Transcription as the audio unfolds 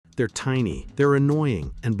They're tiny, they're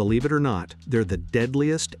annoying, and believe it or not, they're the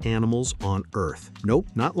deadliest animals on Earth. Nope,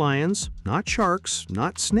 not lions, not sharks,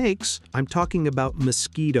 not snakes. I'm talking about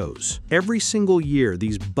mosquitoes. Every single year,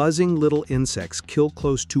 these buzzing little insects kill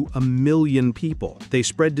close to 1 million people. They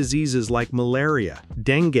spread diseases like malaria,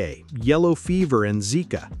 dengue, yellow fever, and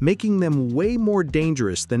Zika, making them way more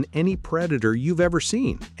dangerous than any predator you've ever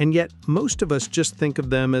seen. And yet, most of us just think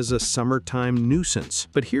of them as a summertime nuisance.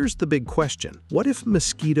 But here's the big question. What if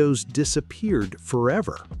mosquitoes disappeared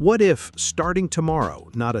forever? What if, starting tomorrow,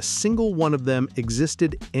 not a single one of them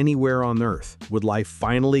existed anywhere on Earth? Would life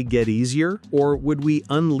finally get easier? Or would we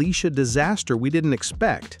unleash a disaster we didn't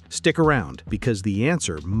expect? Stick around, because the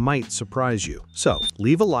answer might surprise you. So,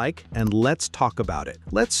 leave a like and let's talk about it.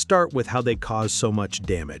 Let's start with how they cause so much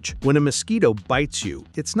damage. When a mosquito bites you,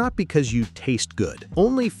 it's not because you taste good.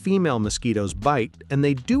 Only female mosquitoes bite, and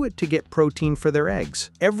they do it to get protein for their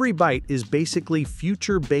eggs. Every bite is basically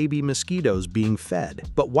future baby mosquitoes being fed.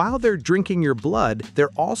 But while they're drinking your blood, they're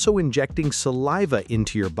also injecting saliva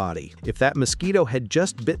into your body. If that mosquito had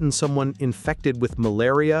just bitten someone infected with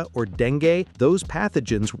malaria or dengue, those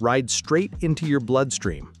pathogens ride straight into your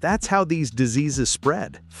bloodstream. That's how these diseases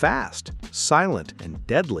spread. Fast, silent, and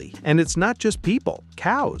deadly. And it's not just people.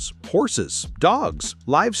 Cows, horses, dogs,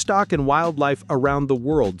 livestock, and wildlife around the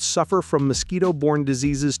world suffer from mosquito-borne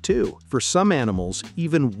diseases too. For some animals,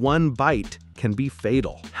 even one bite can be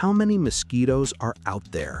fatal. How many mosquitoes are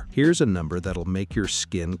out there? Here's a number that'll make your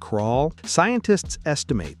skin crawl. Scientists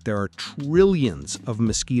estimate there are trillions of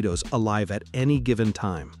mosquitoes alive at any given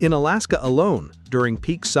time. In Alaska alone, during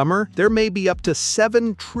peak summer, there may be up to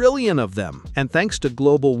 7 trillion of them. And thanks to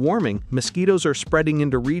global warming, mosquitoes are spreading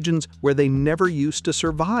into regions where they never used to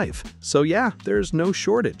survive. So yeah, there's no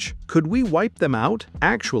shortage. Could we wipe them out?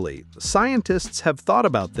 Actually, scientists have thought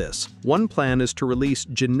about this. One plan is to release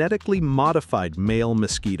genetically modified male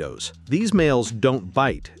mosquitoes. These males don't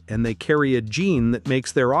bite, and they carry a gene that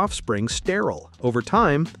makes their offspring sterile. Over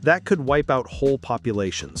time, that could wipe out whole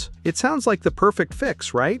populations. It sounds like the perfect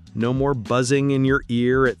fix, right? No more buzzing in your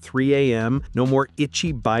ear at 3 a.m., no more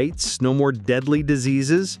itchy bites, no more deadly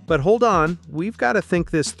diseases. But hold on, we've got to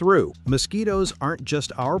think this through. Mosquitoes aren't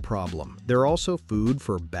just our problem. They're also food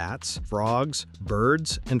for bats, frogs,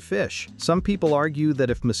 birds, and fish. Some people argue that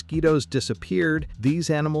if mosquitoes disappeared, these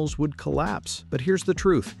animals would collapse. But here's the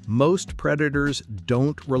truth. Most predators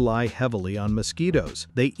don't rely heavily on mosquitoes.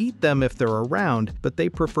 They eat them if they're around, but they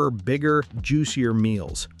prefer bigger, juicier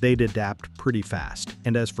meals. They'd adapt pretty fast.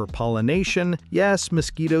 And as for pollination, yes,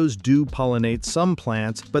 mosquitoes do pollinate some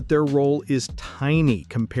plants, but their role is tiny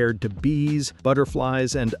compared to bees,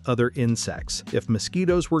 butterflies, and other insects. If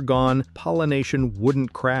mosquitoes were gone, pollination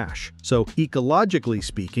wouldn't crash. So, ecologically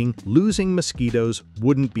speaking, losing mosquitoes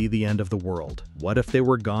wouldn't be the end of the world. What if they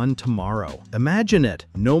were gone tomorrow? Imagine it!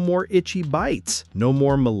 No more itchy bites, no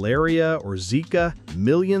more malaria or Zika,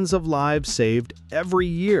 millions of lives saved every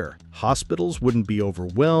year. Hospitals wouldn't be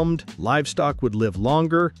overwhelmed, livestock would live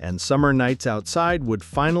longer, and summer nights outside would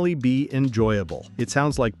finally be enjoyable. It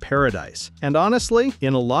sounds like paradise. And honestly,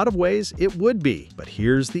 in a lot of ways, it would be. But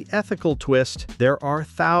here's the ethical twist. There are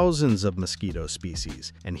thousands of mosquito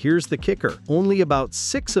species. And here's the kicker. Only about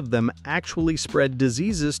 6 of them actually spread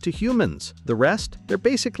diseases to humans. The rest, they're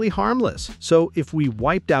basically harmless. So if we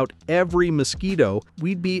wiped out every mosquito,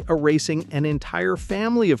 we'd be erasing an entire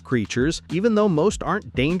family of creatures, even though most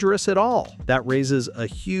aren't dangerous at all. That raises a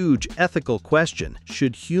huge ethical question.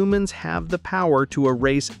 Should humans have the power to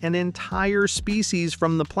erase an entire species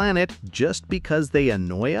from the planet just because they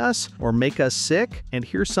annoy us or make us sick? And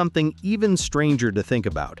here's something even stranger to think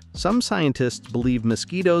about. Some scientists believe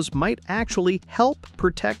mosquitoes might actually help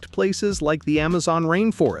protect places like the Amazon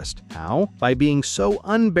rainforest. How? By being so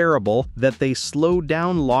unbearable that they slow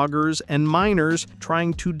down loggers and miners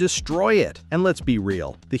trying to destroy it. And let's be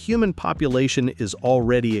real, the human population is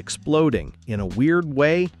already exploding. In a weird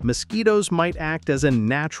way, mosquitoes might act as a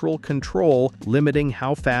natural control, limiting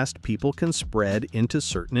how fast people can spread into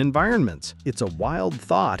certain environments. It's a wild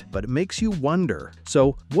thought, but it makes you wonder.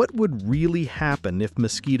 So, what would really happen if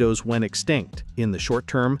mosquitoes went extinct? In the short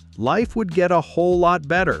term, life would get a whole lot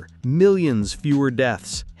better. Millions fewer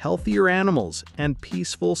deaths, healthier animals, and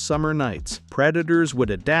peaceful summer nights. Predators would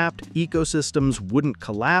adapt, ecosystems wouldn't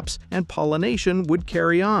collapse, and pollination would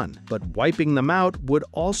carry on. But wiping them out would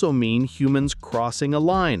also mean humans crossing a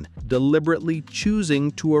line, deliberately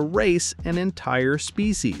choosing to erase an entire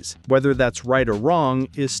species. Whether that's right or wrong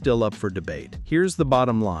is still up for debate. Here's the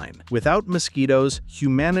bottom line. Without mosquitoes,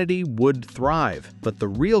 humanity would thrive. But the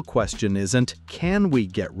real question isn't, can we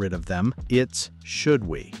get rid of them? It's, should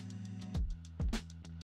we?